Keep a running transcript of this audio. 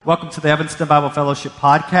Welcome to the Evanston Bible Fellowship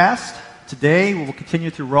podcast. Today we will continue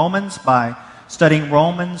through Romans by studying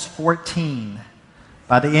Romans 14.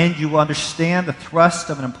 By the end, you will understand the thrust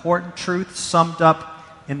of an important truth summed up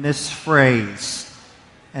in this phrase: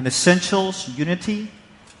 in essentials, unity;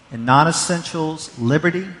 in non-essentials,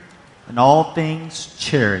 liberty; in all things,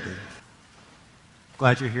 charity.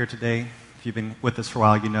 Glad you're here today. If you've been with us for a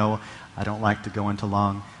while, you know I don't like to go into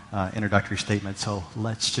long introductory statement, so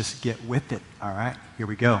let's just get with it. All right, here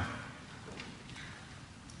we go.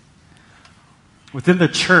 Within the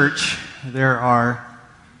church, there are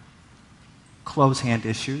closed hand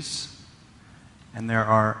issues and there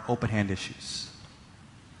are open hand issues.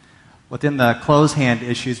 Within the closed hand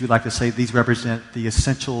issues, we like to say these represent the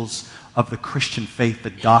essentials of the Christian faith, the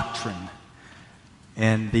doctrine.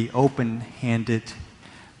 And the open-handed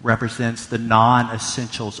represents the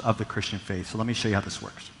non-essentials of the Christian faith. So let me show you how this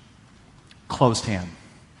works. Closed hand.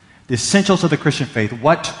 The essentials of the Christian faith,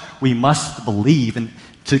 what we must believe and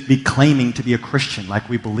to be claiming to be a Christian. Like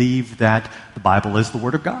we believe that the Bible is the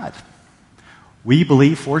Word of God. We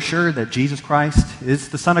believe for sure that Jesus Christ is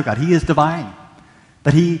the Son of God. He is divine.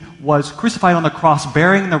 That He was crucified on the cross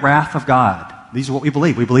bearing the wrath of God. These are what we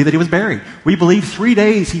believe. We believe that He was buried. We believe 3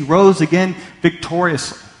 days He rose again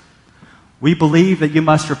victoriously. We believe that you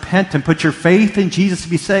must repent and put your faith in Jesus to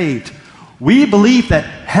be saved. We believe that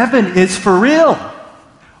heaven is for real.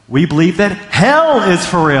 We believe that hell is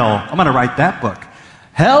for real. I'm going to write that book.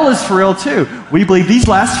 Hell is for real too. We believe these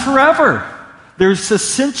last forever. There's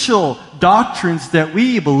essential doctrines that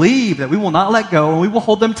we believe that we will not let go, and we will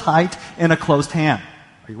hold them tight in a closed hand.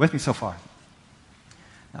 Are you with me so far?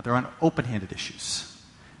 Now, there are open-handed issues.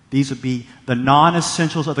 These would be the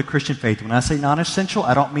non-essentials of the Christian faith. When I say non-essential,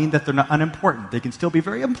 I don't mean that they're not unimportant. They can still be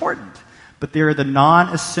very important. But they're the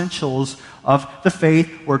non-essentials of the faith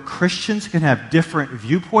where Christians can have different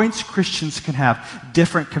viewpoints. Christians can have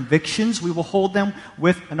different convictions. We will hold them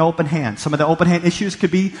with an open hand. Some of the open hand issues could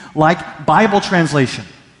be like Bible translation.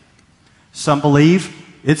 Some believe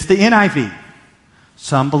it's the NIV.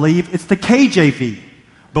 Some believe it's the KJV.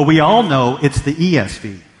 But we all know it's the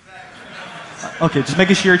ESV. Okay, just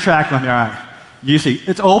making sure you're tracking with me. All right. You see,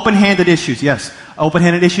 it's open-handed issues, yes.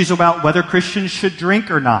 Open-handed issues about whether Christians should drink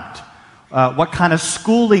or not. What kind of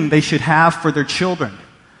schooling they should have for their children.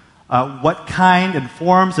 What kind and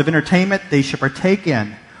forms of entertainment they should partake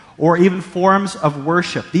in. Or even forms of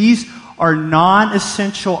worship. These are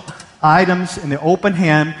non-essential items in the open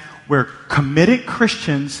hand where committed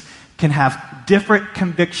Christians can have different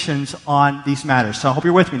convictions on these matters. So I hope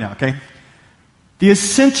you're with me now, okay? The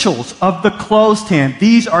essentials of the closed hand,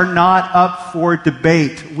 these are not up for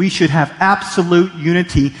debate. We should have absolute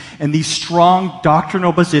unity in these strong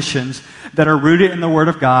doctrinal positions that are rooted in the Word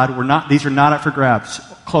of God. These are not up for grabs,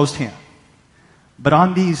 closed hand. But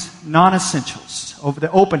on these non-essentials, over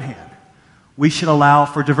the open hand, we should allow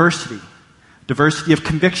for diversity of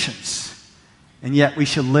convictions. And yet we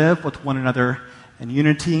should live with one another in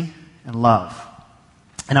unity and love.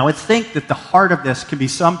 And I would think that the heart of this can be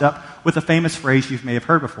summed up with a famous phrase you may have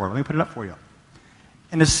heard before. Let me put it up for you.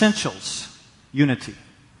 In essentials, unity.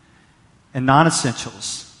 In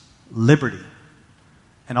non-essentials, liberty.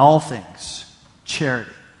 In all things,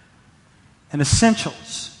 charity. In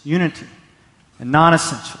essentials, unity. In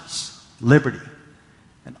non-essentials, liberty.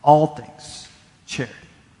 In all things, charity.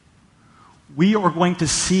 We are going to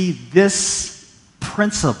see this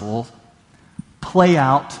principle play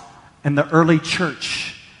out in the early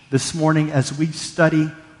church this morning as we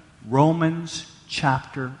study Romans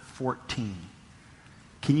chapter 14.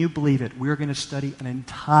 Can you believe it? We're going to study an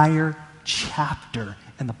entire chapter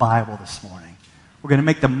in the Bible this morning. We're going to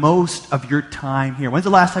make the most of your time here. When's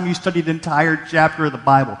the last time you studied an entire chapter of the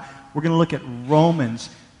Bible? We're going to look at Romans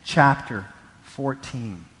chapter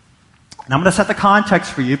 14. And I'm going to set the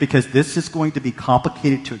context for you because this is going to be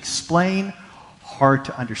complicated to explain, hard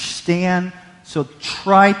to understand. So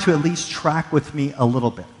try to at least track with me a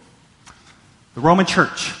little bit. The Roman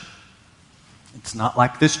church. It's not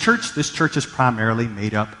like this church. This church is primarily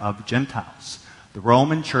made up of Gentiles. The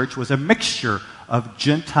Roman church was a mixture of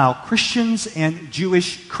Gentile Christians and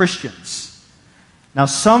Jewish Christians. Now,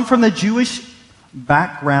 some from the Jewish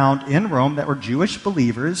background in Rome that were Jewish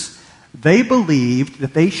believers, they believed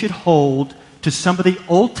that they should hold to some of the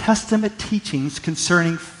Old Testament teachings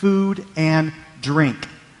concerning food and drink.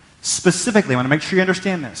 Specifically, I want to make sure you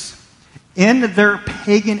understand this. In their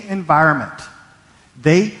pagan environment,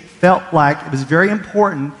 they felt like it was very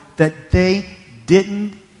important that they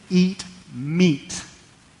didn't eat meat.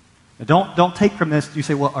 Now, don't take from this, you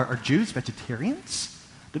say, well, are Jews vegetarians?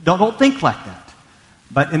 Don't think like that.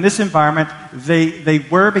 But in this environment, they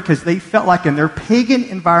were, because they felt like in their pagan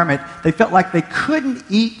environment, they felt like they couldn't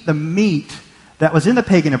eat the meat that was in the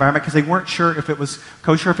pagan environment because they weren't sure if it was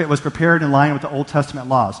kosher, if it was prepared in line with the Old Testament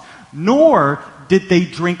laws. Nor did they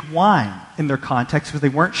drink wine in their context because they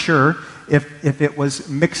weren't sure if it was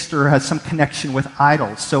mixed or had some connection with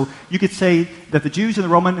idols. So you could say that the Jews in the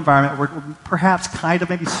Roman environment were perhaps kind of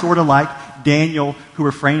maybe sort of like Daniel, who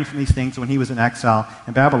refrained from these things when he was in exile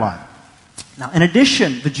in Babylon. Now, in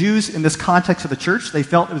addition, the Jews in this context of the church, they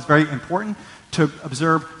felt it was very important to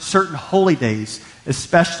observe certain holy days,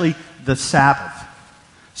 especially the Sabbath.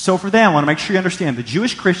 So for them, I want to make sure you understand, the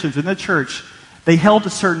Jewish Christians in the church, they held to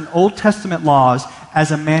certain Old Testament laws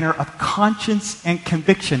as a matter of conscience and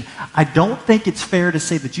conviction. I don't think it's fair to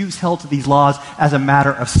say the Jews held to these laws as a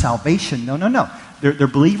matter of salvation. No. They're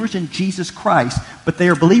believers in Jesus Christ, but they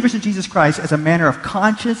are believers in Jesus Christ as a matter of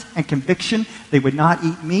conscience and conviction. They would not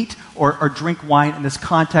eat meat or drink wine in this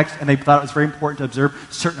context, and they thought it was very important to observe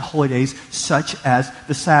certain holy days, such as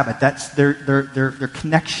the Sabbath. That's their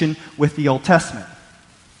connection with the Old Testament.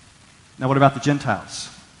 Now, what about the Gentiles?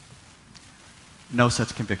 No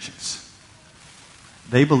such convictions.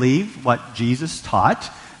 They believe what Jesus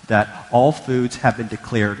taught, that all foods have been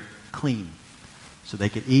declared clean. So they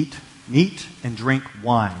could eat meat and drink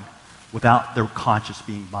wine without their conscience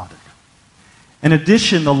being bothered. In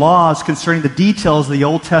addition, the laws concerning the details of the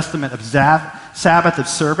Old Testament of Sabbath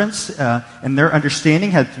observance and their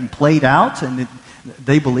understanding had been played out, and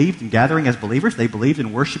they believed in gathering as believers. They believed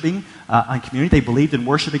in worshiping on community. They believed in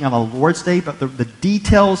worshiping on the Lord's Day, but the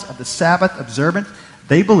details of the Sabbath observance,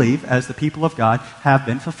 they believe, as the people of God, have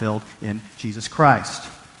been fulfilled in Jesus Christ.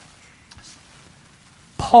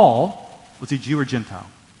 Paul was he Jew or Gentile?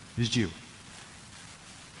 He was Jew.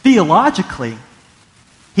 Theologically,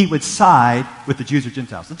 he would side with the Jews or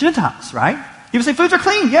Gentiles. The Gentiles, right? He would say, foods are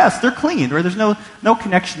clean. Yes, they're clean. Or there's no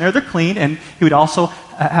connection there. They're clean. And he would also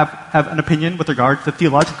have an opinion with regard to the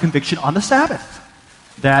theological conviction on the Sabbath.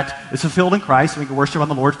 That is fulfilled in Christ, and we can worship on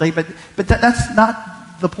the Lord's Day. But that's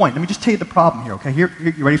not the point. Let me just tell you the problem here, okay? Here,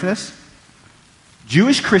 you ready for this?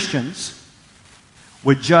 Jewish Christians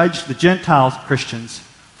would judge the Gentile Christians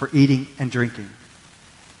for eating and drinking.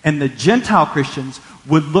 And the Gentile Christians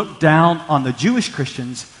would look down on the Jewish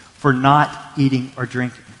Christians for not eating or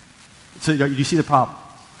drinking. So you see the problem.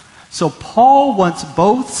 So Paul wants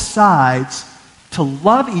both sides to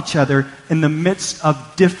love each other in the midst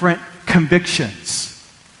of different convictions.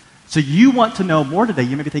 So you want to know more today.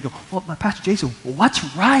 You may be thinking, well, Pastor Jason, what's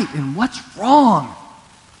right and what's wrong?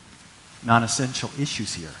 Non-essential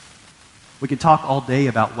issues here. We can talk all day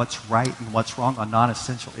about what's right and what's wrong on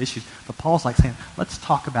non-essential issues. But Paul's like saying, let's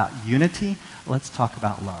talk about unity. Let's talk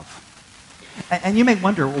about love. And you may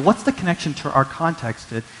wonder, well, what's the connection to our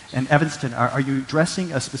context in Evanston? Are you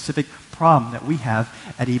addressing a specific problem that we have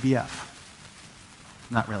at EBF?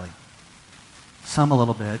 Not really. Some a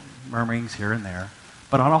little bit, murmurings here and there.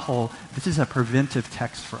 But on a whole, this is a preventive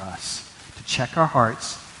text for us to check our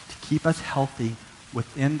hearts, to keep us healthy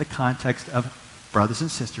within the context of brothers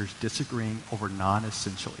and sisters disagreeing over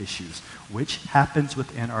non-essential issues, which happens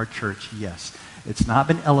within our church, yes. It's not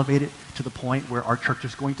been elevated to the point where our church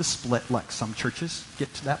is going to split like some churches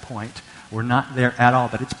get to that point. We're not there at all,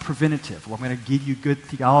 but it's preventative. We're going to give you good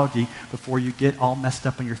theology before you get all messed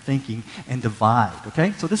up in your thinking and divide,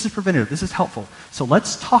 okay? So this is preventative. This is helpful. So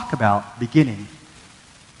let's talk about, beginning,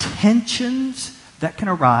 tensions that can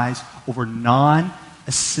arise over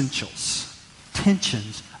non-essentials.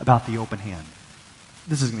 Tensions about the open hand.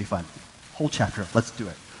 This is going to be fun. Whole chapter up. Let's do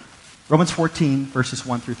it. Romans 14, verses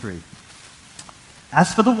 1 through 3.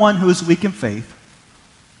 As for the one who is weak in faith,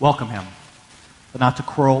 welcome him, but not to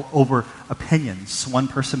quarrel over opinions. One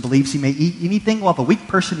person believes he may eat anything, while the weak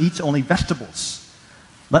person eats only vegetables.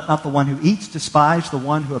 Let not the one who eats despise the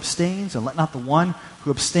one who abstains, and let not the one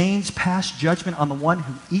who abstains pass judgment on the one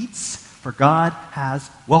who eats, for God has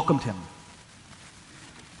welcomed him.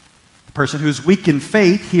 The person who is weak in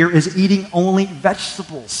faith here is eating only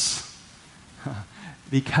vegetables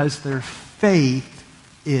because their faith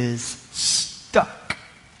is stuck.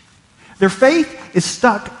 Their faith is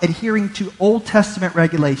stuck adhering to Old Testament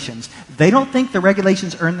regulations. They don't think the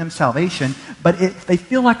regulations earn them salvation, but they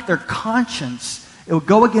feel like their conscience, it will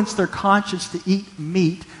go against their conscience to eat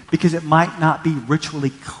meat because it might not be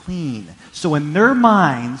ritually clean. So in their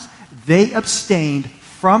minds, they abstained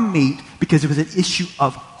from meat because it was an issue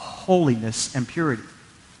of holiness and purity.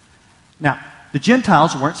 Now, the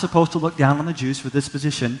Gentiles weren't supposed to look down on the Jews for this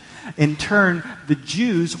position. In turn, the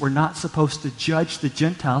Jews were not supposed to judge the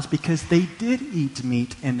Gentiles because they did eat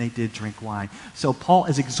meat and they did drink wine. So Paul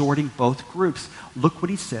is exhorting both groups. Look what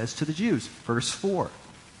he says to the Jews. Verse 4.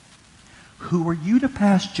 Who are you to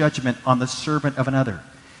pass judgment on the servant of another?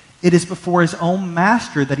 It is before his own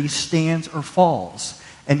master that he stands or falls,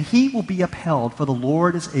 and he will be upheld, for the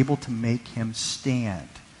Lord is able to make him stand.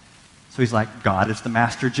 So he's like, God is the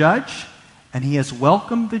master judge, and he has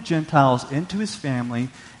welcomed the Gentiles into his family,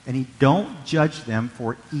 and he don't judge them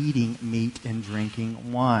for eating meat and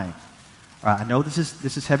drinking wine. All right, I know this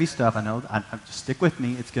is heavy stuff. I know. Just stick with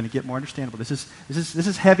me. It's going to get more understandable. This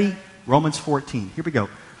is heavy. Romans 14. Here we go.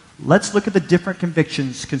 Let's look at the different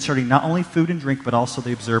convictions concerning not only food and drink, but also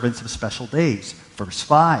the observance of special days. Verse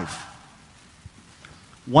 5.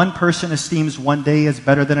 One person esteems one day as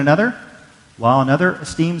better than another, while another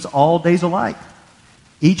esteems all days alike.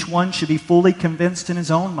 Each one should be fully convinced in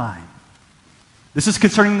his own mind. This is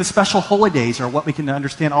concerning the special holy days, or what we can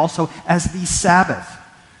understand also as the Sabbath.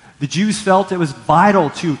 The Jews felt it was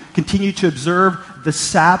vital to continue to observe the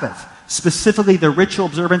Sabbath, specifically the ritual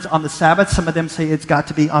observance on the Sabbath. Some of them say it's got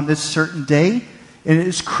to be on this certain day, and it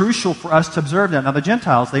is crucial for us to observe that. Now, the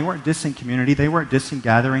Gentiles, they weren't distant community. They weren't distant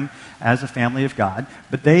gathering as a family of God,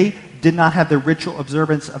 but they did not have the ritual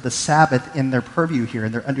observance of the Sabbath in their purview here,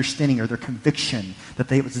 in their understanding or their conviction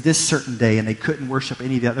that it was this certain day and they couldn't worship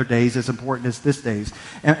any of the other days as important as this days.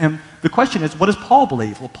 And the question is, what does Paul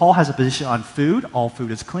believe? Well, Paul has a position on food. All food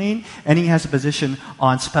is clean. And he has a position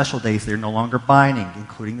on special days. They're no longer binding,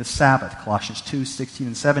 including the Sabbath, Colossians 2, 16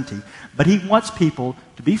 and 17. But he wants people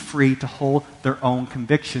to be free to hold their own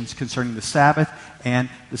convictions concerning the Sabbath and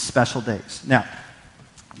the special days. Now,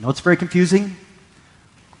 I know it's very confusing,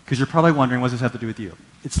 because you're probably wondering, what does this have to do with you?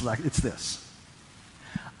 It's this.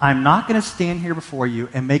 I'm not going to stand here before you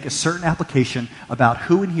and make a certain application about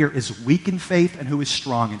who in here is weak in faith and who is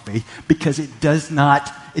strong in faith, because it doesn't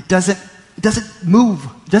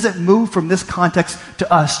move from this context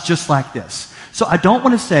to us just like this. So I don't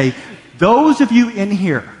want to say, those of you in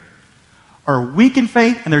here are weak in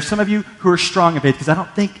faith, and there's some of you who are strong in faith, because I don't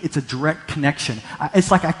think it's a direct connection.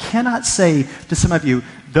 It's like I cannot say to some of you,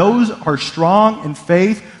 those are strong in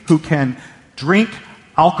faith who can drink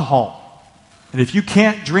alcohol. And if you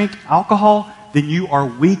can't drink alcohol, then you are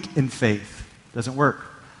weak in faith. Doesn't work.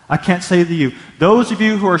 I can't say to you, those of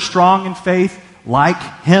you who are strong in faith like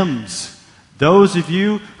hymns. Those of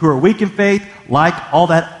you who are weak in faith like all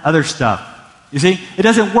that other stuff. You see, it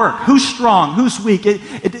doesn't work. Who's strong? Who's weak?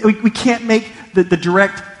 We can't make the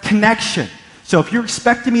direct connection. So if you're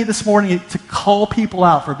expecting me this morning to call people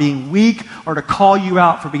out for being weak or to call you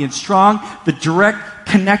out for being strong, the direct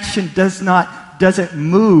connection doesn't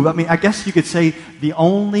move. I mean, I guess you could say the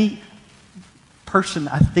only person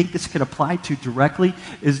I think this could apply to directly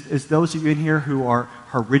is those of you in here who are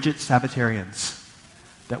rigid Sabbatarians,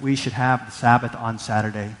 that we should have the Sabbath on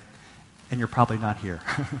Saturday. And you're probably not here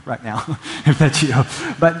right now, if that's you.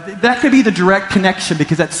 But that could be the direct connection,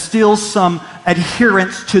 because that's still some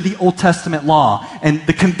adherence to the Old Testament law and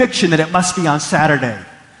the conviction that it must be on Saturday.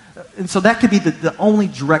 And so that could be the only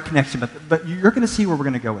direct connection. But you're going to see where we're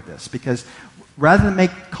going to go with this, because rather than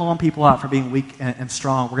calling people out for being weak and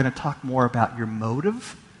strong, we're going to talk more about your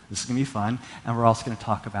motive. This is going to be fun. And we're also going to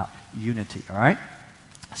talk about unity, all right?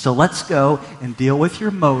 So let's go and deal with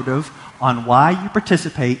your motive on why you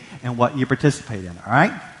participate and what you participate in, all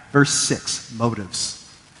right? Verse 6,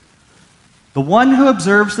 motives. The one who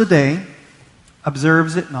observes the day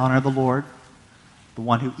observes it in honor of the Lord. The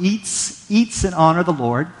one who eats in honor of the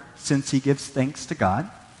Lord, since he gives thanks to God.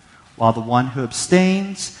 While the one who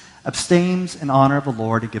abstains in honor of the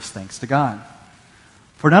Lord and gives thanks to God.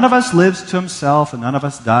 For none of us lives to himself, and none of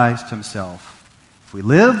us dies to himself. If we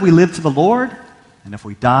live to the Lord, and if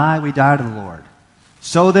we die to the Lord.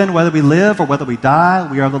 So then, whether we live or whether we die,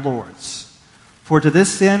 we are the Lord's. For to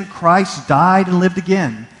this end Christ died and lived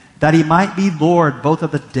again, that he might be Lord both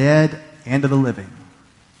of the dead and of the living.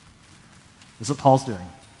 This is what Paul's doing.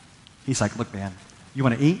 He's like, look, man, you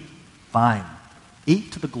want to eat? Fine.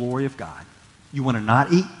 Eat to the glory of God. You want to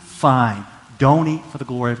not eat? Fine. Don't eat for the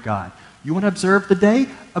glory of God. You want to observe the day?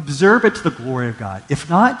 Observe it to the glory of God. If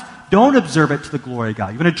not, don't observe it to the glory of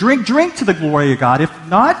God. You want to drink to the glory of God. If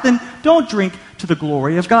not, then don't drink to the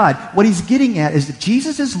glory of God. What he's getting at is that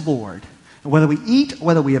Jesus is Lord. And whether we eat,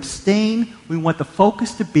 whether we abstain, we want the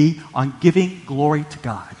focus to be on giving glory to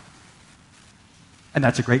God. And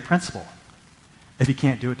that's a great principle. If you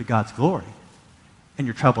can't do it to God's glory, and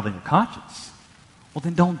you're troubled in your conscience, well,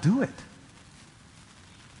 then don't do it.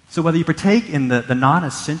 So whether you partake in the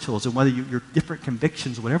non-essentials, and whether your different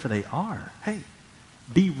convictions, whatever they are, hey,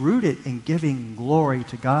 be rooted in giving glory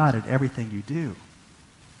to God in everything you do.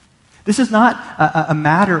 This is not a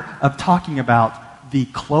matter of talking about the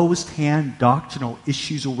closed-hand doctrinal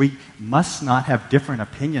issues where we must not have different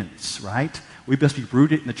opinions, right? We must be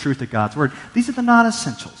rooted in the truth of God's Word. These are the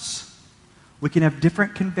non-essentials. We can have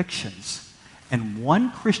different convictions. And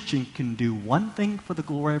one Christian can do one thing for the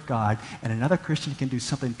glory of God, and another Christian can do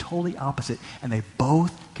something totally opposite, and they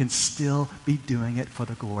both can still be doing it for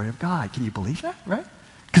the glory of God. Can you believe that, right?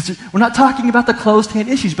 Because we're not talking about the closed-hand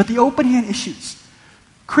issues, but the open-hand issues.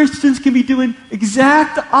 Christians can be doing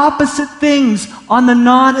exact opposite things on the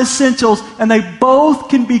non-essentials, and they both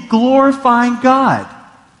can be glorifying God.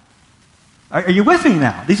 Are you with me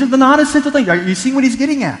now? These are the non-essential things. Are you seeing what he's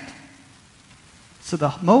getting at? So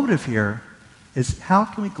the motive here is, how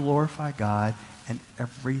can we glorify God in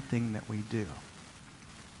everything that we do?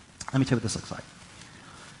 Let me tell you what this looks like.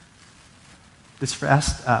 This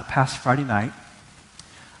past Friday night,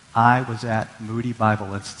 I was at Moody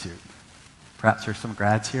Bible Institute. Perhaps there's some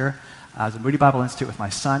grads here. I was at Moody Bible Institute with my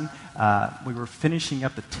son. We were finishing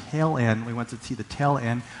up the tail end. We went to see the tail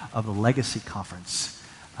end of the Legacy Conference.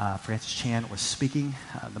 Francis Chan was speaking,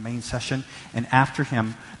 the main session, and after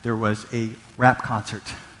him, there was a rap concert.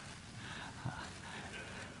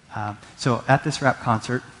 So at this rap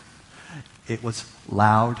concert, it was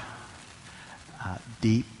loud,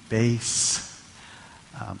 deep bass.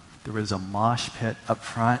 There was a mosh pit up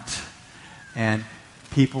front, and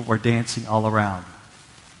people were dancing all around.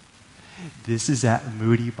 This is at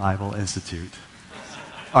Moody Bible Institute.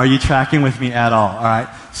 Are you tracking with me at all? All right.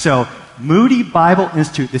 So Moody Bible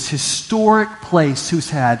Institute, this historic place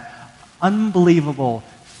who's had unbelievable,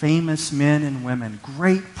 famous men and women,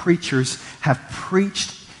 great preachers, have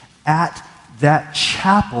preached at that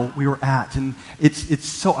chapel we were at. And it's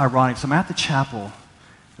so ironic. So I'm at the chapel.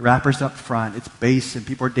 The rappers up front. It's bass and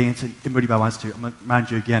people are dancing. Moody Bible Institute. I'm going to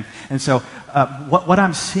remind you again. And so what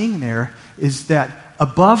I'm seeing there is that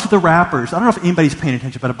above the rappers, I don't know if anybody's paying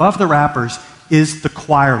attention, but above the rappers is the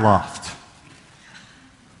choir loft.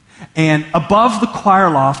 And above the choir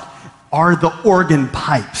loft are the organ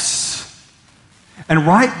pipes. And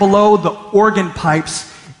right below the organ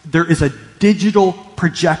pipes, there is a digital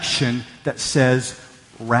projection that says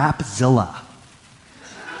Rapzilla.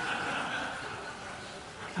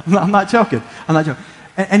 I'm not joking. I'm not joking.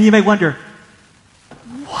 And you may wonder,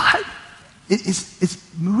 what? Is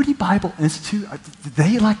Moody Bible Institute, did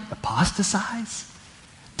they apostatize?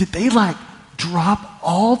 Did they drop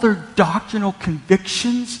all their doctrinal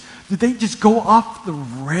convictions? Did they just go off the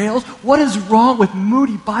rails? What is wrong with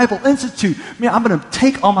Moody Bible Institute? Man, I'm going to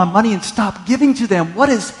take all my money and stop giving to them. What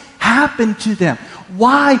has happened to them?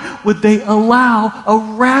 Why would they allow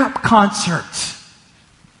a rap concert?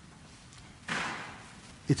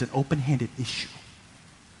 It's an open-handed issue.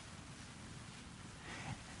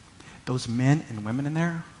 Those men and women in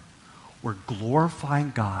there were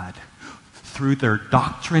glorifying God through their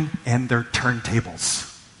doctrine and their turntables.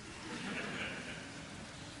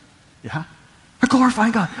 Yeah? They're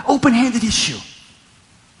glorifying God. Open-handed issue.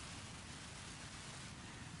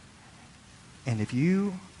 And if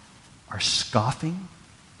you are scoffing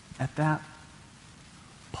at that,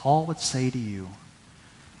 Paul would say to you,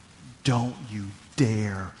 don't you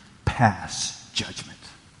dare pass judgment.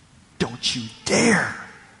 Don't you dare.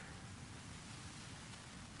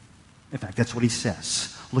 In fact, that's what he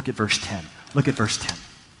says. Look at verse 10. Look at verse 10.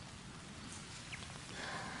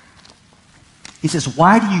 He says,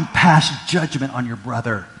 why do you pass judgment on your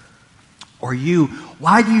brother? Or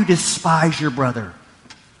why do you despise your brother?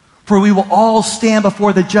 For we will all stand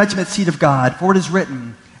before the judgment seat of God. For it is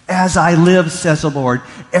written, as I live, says the Lord,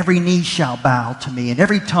 every knee shall bow to me, and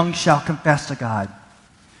every tongue shall confess to God.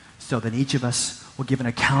 So then each of us will give an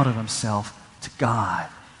account of himself to God.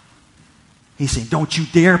 He's saying, don't you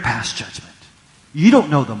dare pass judgment. You don't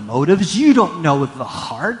know the motives. You don't know the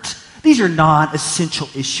heart. These are non-essential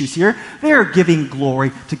issues here. They are giving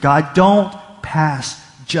glory to God. Don't pass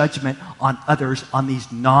judgment on others on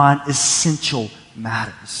these non-essential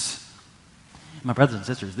matters. My brothers and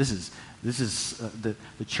sisters, this is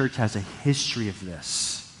the church has a history of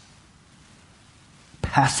this.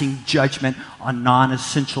 Passing judgment on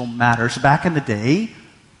non-essential matters. Back in the day,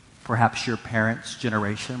 perhaps your parents'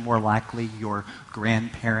 generation, more likely your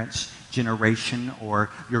grandparents' generation or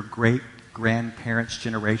your great-grandparents'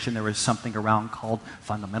 generation, there was something around called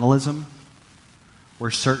fundamentalism,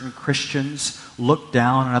 where certain Christians looked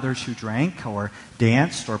down on others who drank or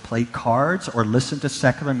danced or played cards or listened to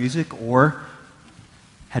secular music or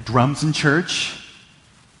had drums in church.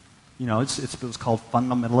 You know, it was called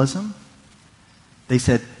fundamentalism. They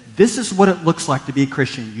said, this is what it looks like to be a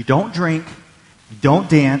Christian. You don't drink, you don't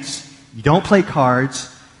dance, you don't play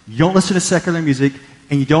cards, you don't listen to secular music,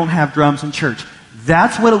 and you don't have drums in church.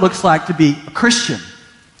 That's what it looks like to be a Christian.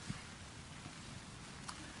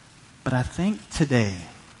 But I think today,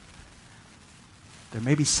 there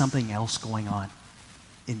may be something else going on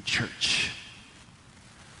in church.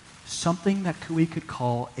 something that we could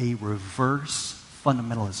call a reverse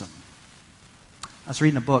fundamentalism. I was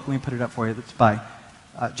reading a book, let me put it up for you, it's by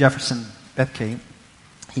Jefferson Bethke.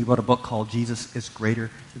 He wrote a book called Jesus is Greater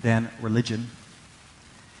Than Religion.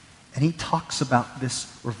 And he talks about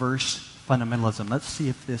this reverse fundamentalism. Let's see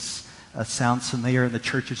if this sounds familiar in the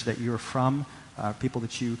churches that you're from, people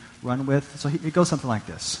that you run with. So it goes something like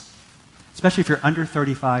this. Especially if you're under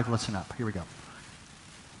 35, listen up. Here we go.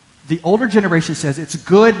 The older generation says it's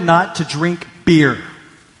good not to drink beer.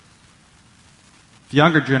 The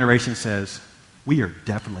younger generation says, we are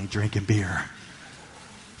definitely drinking beer.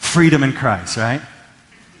 Freedom in Christ, right?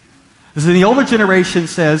 So the older generation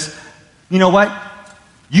says, you know what?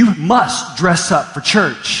 You must dress up for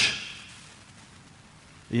church.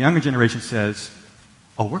 The younger generation says,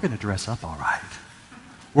 oh, we're going to dress up all right.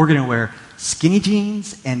 We're going to wear skinny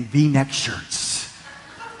jeans and V-neck shirts.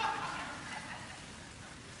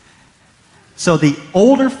 So the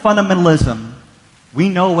older fundamentalism, we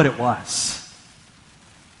know what it was.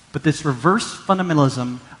 But this reverse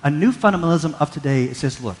fundamentalism, a new fundamentalism of today, it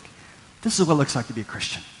says, look, this is what it looks like to be a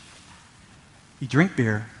Christian. You drink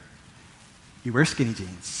beer, you wear skinny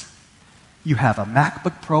jeans, you have a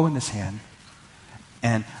MacBook Pro in this hand,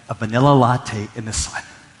 and a vanilla latte in this one.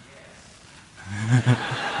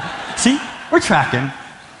 See, we're tracking.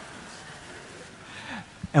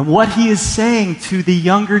 And what he is saying to the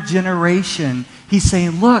younger generation, he's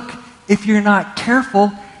saying, look, if you're not careful,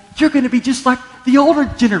 you're going to be just like the older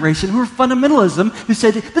generation who are fundamentalism, who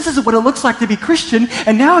said, this is what it looks like to be Christian,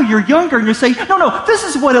 and now you're younger and you're saying, no, this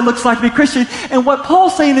is what it looks like to be Christian. And what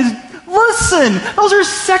Paul's saying is, listen, those are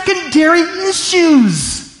secondary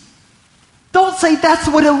issues. Don't say that's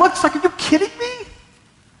what it looks like. Are you kidding me?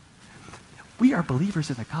 We are believers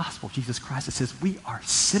in the gospel of Jesus Christ. It says we are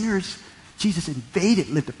sinners. Jesus invaded,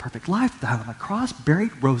 lived a perfect life, died on the cross, buried,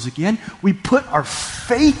 rose again. We put our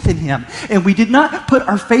faith in him. And we did not put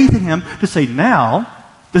our faith in him to say, now,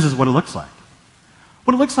 this is what it looks like.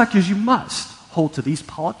 What it looks like is you must hold to these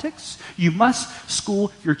politics. You must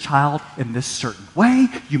school your child in this certain way.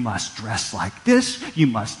 You must dress like this. You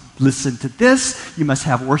must listen to this. You must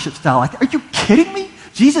have worship style like that. Are you kidding me?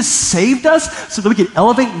 Jesus saved us so that we could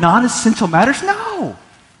elevate non-essential matters? No.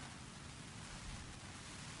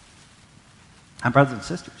 My brothers and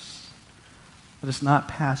sisters, let us not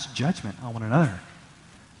pass judgment on one another,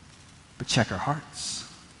 but check our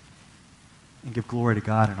hearts and give glory to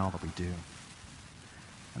God in all that we do.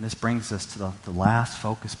 And this brings us to the last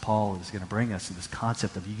focus Paul is going to bring us in this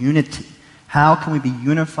concept of unity. How can we be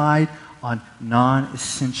unified on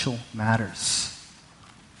non-essential matters?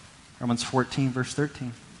 Romans 14, verse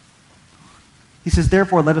 13. He says,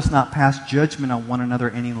 therefore, let us not pass judgment on one another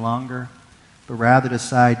any longer, but rather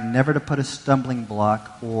decide never to put a stumbling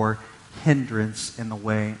block or hindrance in the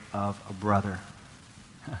way of a brother.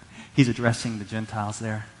 He's addressing the Gentiles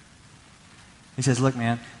there. He says, look,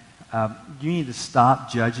 man, you need to stop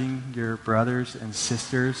judging your brothers and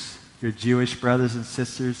sisters, your Jewish brothers and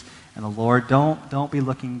sisters, and the Lord. Don't be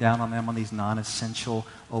looking down on them on these non-essential,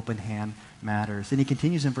 open-hand matters. And he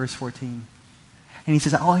continues in verse 14. And he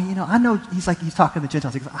says, oh, I know, he's talking to the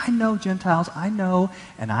Gentiles. He goes, I know Gentiles, I know,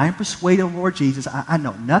 and I am persuaded of Lord Jesus. I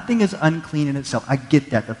know nothing is unclean in itself. I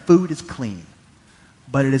get that. The food is clean.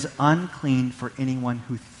 But it is unclean for anyone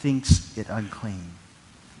who thinks it unclean.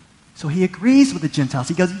 So he agrees with the Gentiles.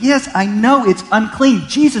 He goes, yes, I know it's unclean.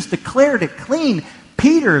 Jesus declared it clean.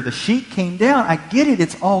 Peter, the sheet came down. I get it.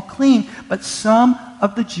 It's all clean. But some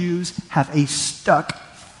of the Jews have a stuck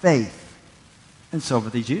faith. And so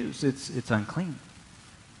for the Jews, it's unclean.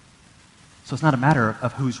 So it's not a matter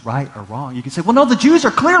of who's right or wrong. You can say, well, no, the Jews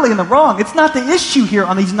are clearly in the wrong. It's not the issue here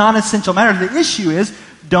on these non-essential matters. The issue is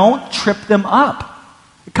don't trip them up.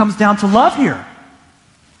 It comes down to love here.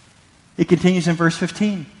 It continues in verse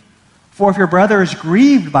 15. For if your brother is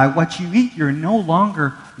grieved by what you eat, you're no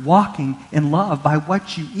longer walking in love. By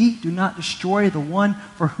what you eat, do not destroy the one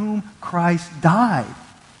for whom Christ died.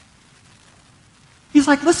 He's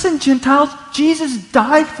like, listen, Gentiles, Jesus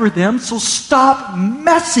died for them, so stop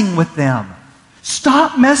messing with them.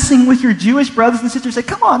 Stop messing with your Jewish brothers and sisters. Say,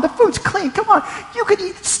 come on, the food's clean. Come on, you can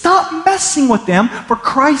eat. Stop messing with them, for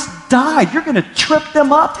Christ died. You're going to trip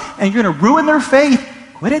them up, and you're going to ruin their faith.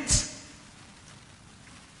 Quit it.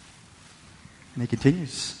 And he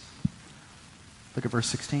continues. Look at verse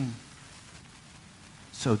 16.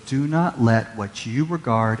 So do not let what you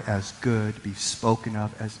regard as good be spoken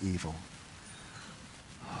of as evil.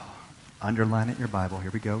 Underline it in your Bible.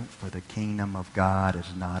 Here we go. For the kingdom of God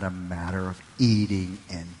is not a matter of eating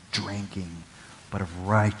and drinking, but of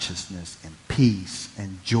righteousness and peace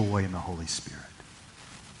and joy in the Holy Spirit.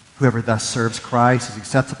 Whoever thus serves Christ is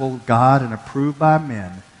acceptable to God and approved by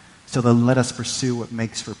men, So then let us pursue what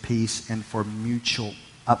makes for peace and for mutual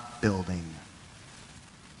upbuilding.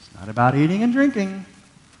 It's not about eating and drinking,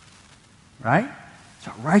 right? It's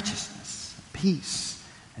about righteousness, peace,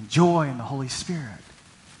 and joy in the Holy Spirit.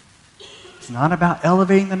 It's not about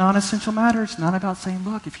elevating the non-essential matters. It's not about saying,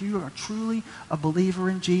 look, if you are truly a believer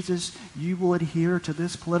in Jesus, you will adhere to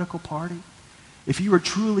this political party. If you are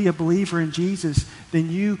truly a believer in Jesus, then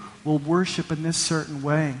you will worship in this certain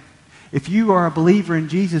way. If you are a believer in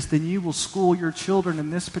Jesus, then you will school your children in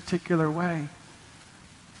this particular way.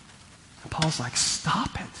 And Paul's like,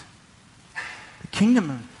 stop it. The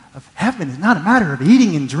kingdom of heaven is not a matter of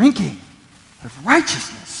eating and drinking, but of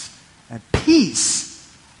righteousness and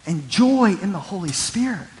peace and joy in the Holy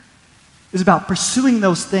Spirit. It's about pursuing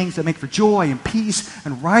those things that make for joy and peace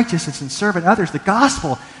and righteousness and serving others. The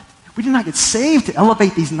gospel, we did not get saved to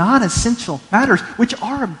elevate these non-essential matters, which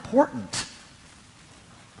are important.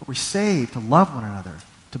 But we're saved to love one another,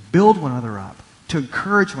 to build one another up, to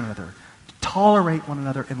encourage one another, to tolerate one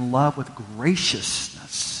another in love with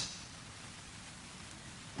graciousness.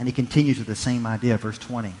 And he continues with the same idea, verse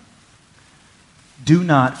 20. Do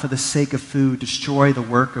not, for the sake of food, destroy the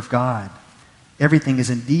work of God. Everything is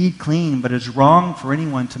indeed clean, but it is wrong for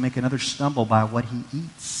anyone to make another stumble by what he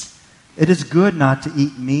eats. It is good not to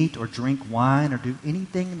eat meat or drink wine or do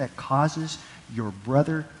anything that causes your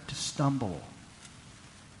brother to stumble.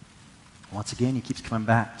 Once again, he keeps coming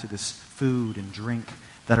back to this food and drink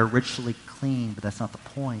that are ritually clean, but that's not the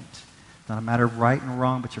point. It's not a matter of right and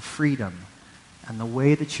wrong, but your freedom. And the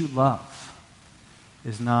way that you love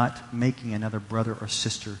is not making another brother or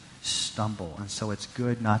sister stumble. And so it's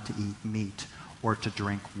good not to eat meat or to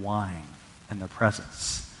drink wine in their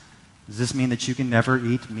presence. Does this mean that you can never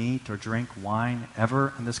eat meat or drink wine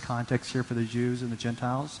ever in this context here for the Jews and the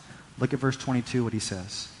Gentiles? Look at verse 22, what he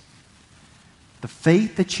says. The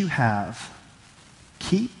faith that you have,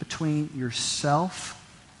 keep between yourself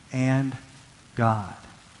and God.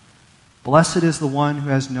 Blessed is the one who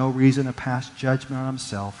has no reason to pass judgment on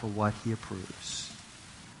himself for what he approves.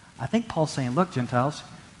 I think Paul's saying, look, Gentiles,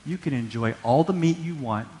 you can enjoy all the meat you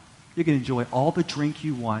want. You can enjoy all the drink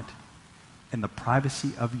you want in the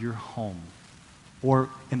privacy of your home or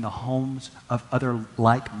in the homes of other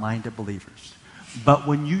like-minded believers. But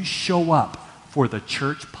when you show up for the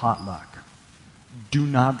church potluck, do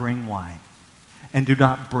not bring wine and do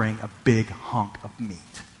not bring a big hunk of meat.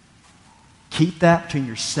 Keep that between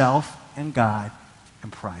yourself and God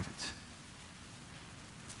in private.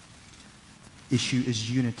 Issue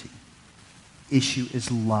is unity. Issue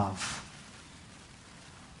is love.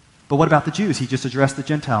 But what about the Jews? He just addressed the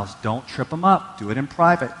Gentiles. Don't trip them up. Do it in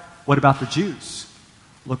private. What about the Jews?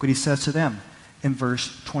 Look what he says to them in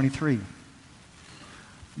verse 23.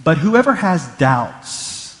 But whoever has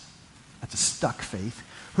doubts, that's a stuck faith,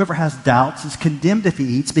 whoever has doubts is condemned if he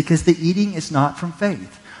eats, because the eating is not from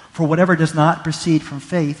faith. For whatever does not proceed from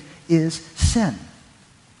faith is sin.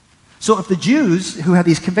 So if the Jews who had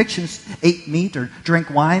these convictions ate meat or drank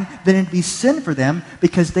wine, then it'd be sin for them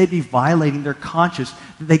because they'd be violating their conscience.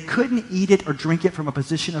 They couldn't eat it or drink it from a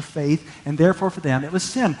position of faith, and therefore for them it was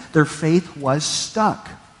sin. Their faith was stuck.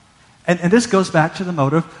 And this goes back to the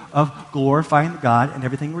motive of glorifying God in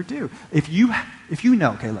everything we do. If you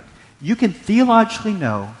know, okay, look, you can theologically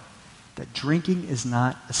know that drinking is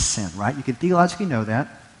not a sin, right? You can theologically know that.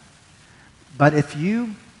 But if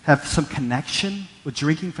you have some connection with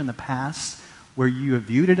drinking from the past where you have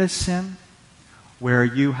viewed it as sin, where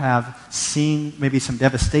you have seen maybe some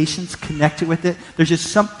devastations connected with it, there's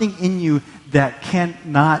just something in you that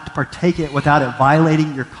cannot partake it without it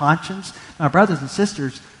violating your conscience. Now, brothers and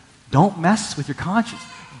sisters, don't mess with your conscience.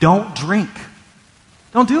 Don't drink.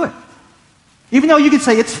 Don't do it. Even though you can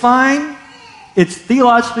say it's fine, it's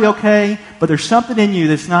theologically okay, but there's something in you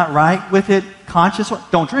that's not right with it, conscious,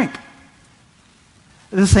 don't drink.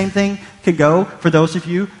 The same thing can go for those of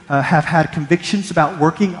you have had convictions about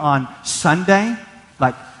working on Sunday.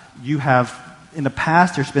 Like you have, in the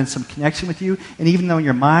past, there's been some connection with you. And even though in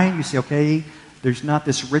your mind you say, okay, there's not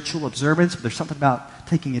this ritual observance, but there's something about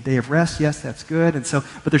taking a day of rest. Yes, that's good. And so,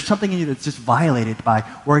 but there's something in you that's just violated by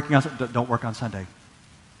working on, don't work on Sunday.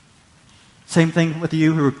 Same thing with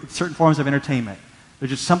you who are certain forms of entertainment. There's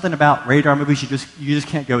just something about radar movies you just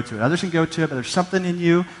can't go to it. Others can go to it, but there's something in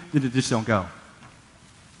you that just don't go.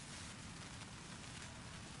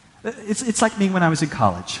 It's like me when I was in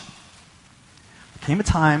college. There came a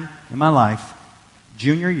time in my life,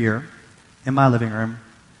 junior year, in my living room,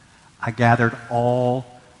 I gathered all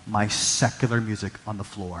my secular music on the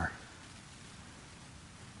floor.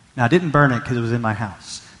 Now, I didn't burn it because it was in my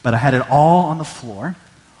house, but I had it all on the floor,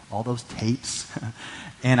 all those tapes,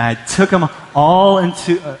 and I took them all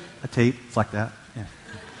into a tape. It's like that. Yeah.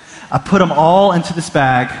 I put them all into this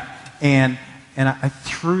bag, and I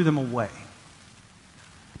threw them away.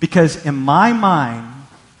 Because in my mind,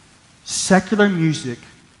 secular music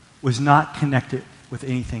was not connected with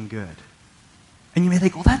anything good. And you may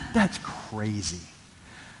think, well, that's crazy.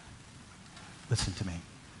 Listen to me.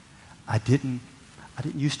 I didn't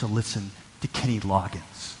used to listen to Kenny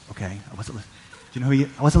Loggins, okay? I wasn't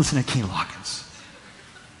listening to Kenny Loggins.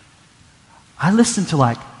 I listened to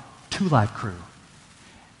like Two Live Crew,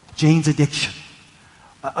 Jane's Addiction,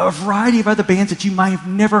 a variety of other bands that you might have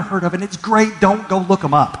never heard of, and it's great. Don't go look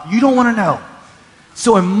them up. You don't want to know.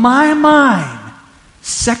 So in my mind,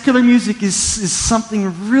 secular music is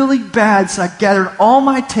something really bad, so I gathered all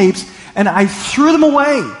my tapes and I threw them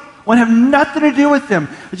away. I want to have nothing to do with them.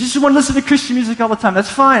 I just want to listen to Christian music all the time.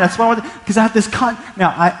 That's fine. That's what I want, because I have this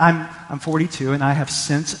Now, I'm 42, and I have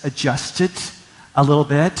since adjusted a little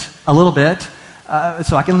bit,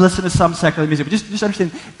 so I can listen to some secular music. But just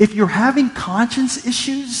understand, if you're having conscience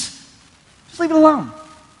issues, just leave it alone.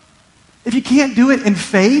 If you can't do it in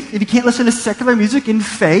faith, if you can't listen to secular music in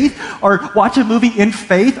faith, or watch a movie in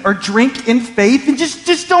faith, or drink in faith, then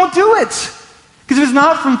just don't do it. Because if it's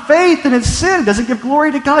not from faith, then it's sin. It doesn't give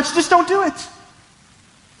glory to God. So just don't do it.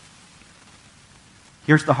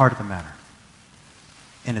 Here's the heart of the matter.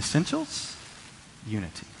 In essentials,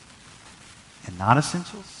 unity. In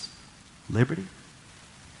non-essentials, liberty.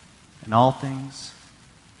 In all things,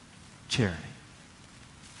 charity.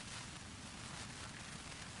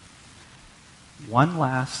 One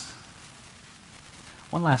last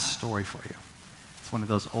story for you. It's one of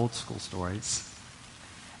those old school stories.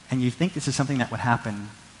 And you think this is something that would happen,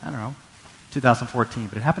 2014,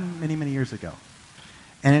 but it happened many, many years ago.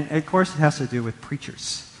 And of course, it has to do with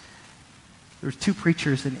preachers. There were two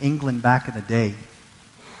preachers in England back in the day.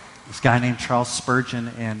 This guy named Charles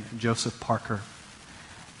Spurgeon and Joseph Parker.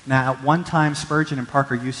 Now, at one time, Spurgeon and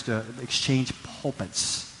Parker used to exchange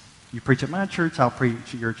pulpits. You preach at my church, I'll preach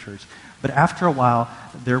at your church. But after a while,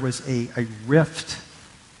 there was a rift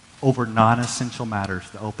over non-essential matters,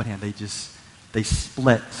 the open hand. They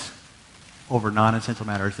split over non-essential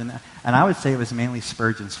matters. And I would say it was mainly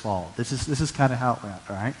Spurgeon's fault. This is kind of how it went,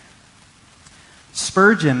 all right?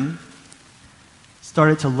 Spurgeon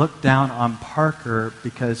started to look down on Parker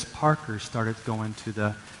because Parker started going to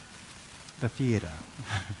the theater.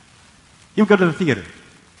 He would go to the theater.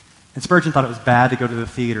 And Spurgeon thought it was bad to go to the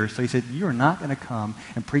theater, so he said, you are not going to come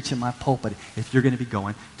and preach in my pulpit if you're going to be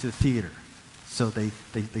going to the theater. So they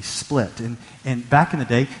split. And back in the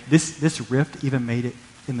day, this rift even made it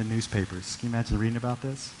in the newspapers. Can you imagine reading about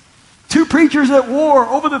this? Two preachers at war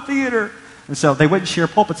over the theater. And so they wouldn't share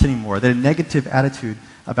pulpits anymore. They had a negative attitude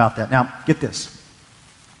about that. Now, get this.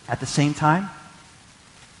 At the same time,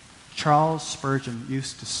 Charles Spurgeon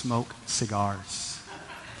used to smoke cigars.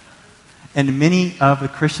 And many of the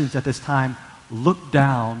Christians at this time looked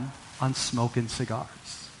down on smoking cigars.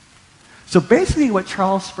 So basically what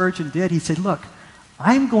Charles Spurgeon did, he said, look,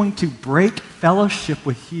 I'm going to break fellowship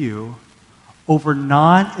with you over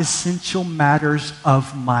non-essential matters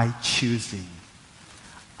of my choosing.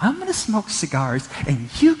 I'm going to smoke cigars, and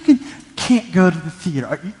you can't go to the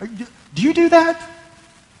theater. Do you do that?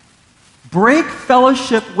 Break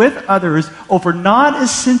fellowship with others over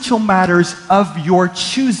non-essential matters of your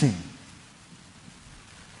choosing.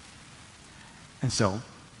 And so,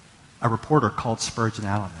 a reporter called Spurgeon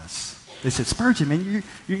out on this. They said, Spurgeon, man,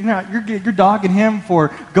 you're dogging him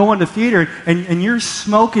for going to theater, and you're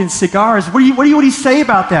smoking cigars. What do you say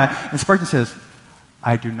about that? And Spurgeon says,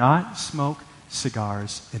 I do not smoke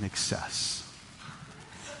cigars in excess.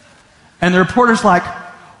 And the reporter's like,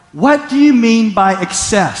 what do you mean by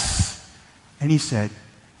excess? And he said,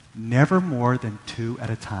 never more than 2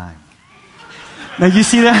 at a time. Now, you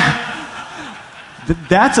see that?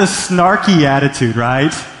 That's a snarky attitude,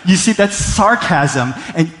 right? You see, that's sarcasm.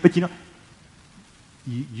 But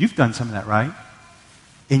you've done some of that, right?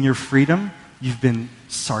 In your freedom, you've been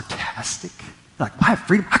sarcastic. Like, well, I have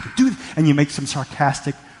freedom, I can do this. And you make some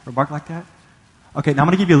sarcastic remark like that. Okay, now I'm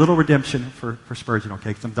going to give you a little redemption for Spurgeon, okay?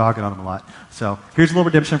 Because I'm dogging on him a lot. So here's a little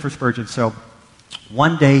redemption for Spurgeon. So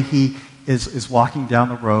one day he is walking down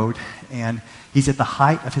the road, and he's at the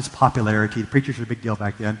height of his popularity. The preachers were a big deal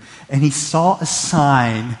back then. And he saw a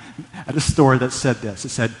sign at a store that said this. It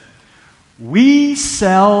said, we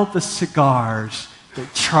sell the cigars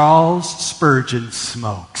that Charles Spurgeon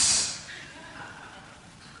smokes.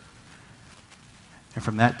 And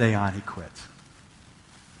from that day on, he quit.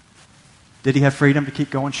 Did he have freedom to keep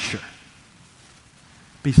going? Sure.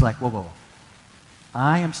 But he's like, whoa.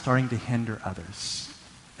 I am starting to hinder others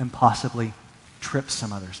and possibly trip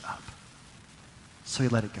some others up. So he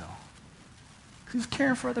let it go. He was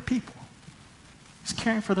caring for other people. He's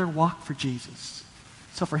caring for their walk for Jesus.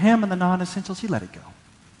 So for him and the non-essentials, he let it go.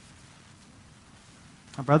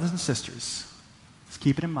 Our brothers and sisters, let's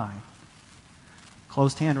keep it in mind.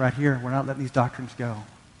 Closed hand right here. We're not letting these doctrines go.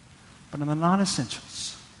 But in the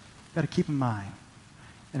non-essentials, you've got to keep in mind,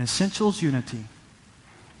 in essentials, unity.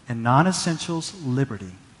 In non-essentials,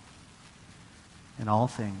 liberty. In all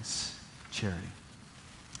things, charity.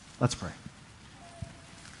 Let's pray.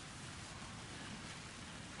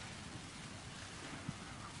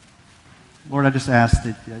 Lord, I just ask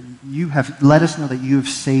that you have let us know that you have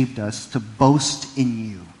saved us to boast in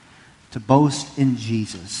you, to boast in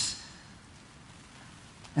Jesus,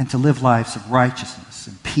 and to live lives of righteousness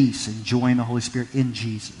and peace and joy in the Holy Spirit in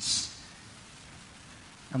Jesus.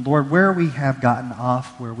 And Lord, where we have gotten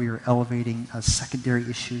off, where we are elevating secondary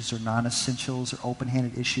issues or non-essentials or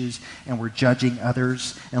open-handed issues, and we're judging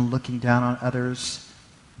others and looking down on others,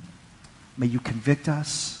 may you convict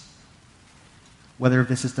us. Whether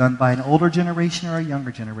this is done by an older generation or a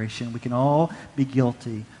younger generation, we can all be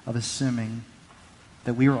guilty of assuming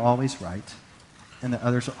that we are always right and that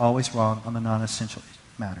others are always wrong on the non-essential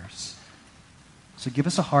matters. So give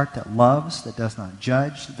us a heart that loves, that does not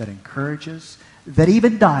judge, that encourages, that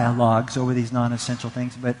even dialogues over these non-essential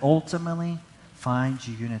things, but ultimately finds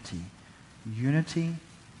unity. Unity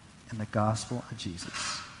in the gospel of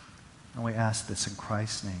Jesus. And we ask this in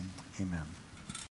Christ's name. Amen.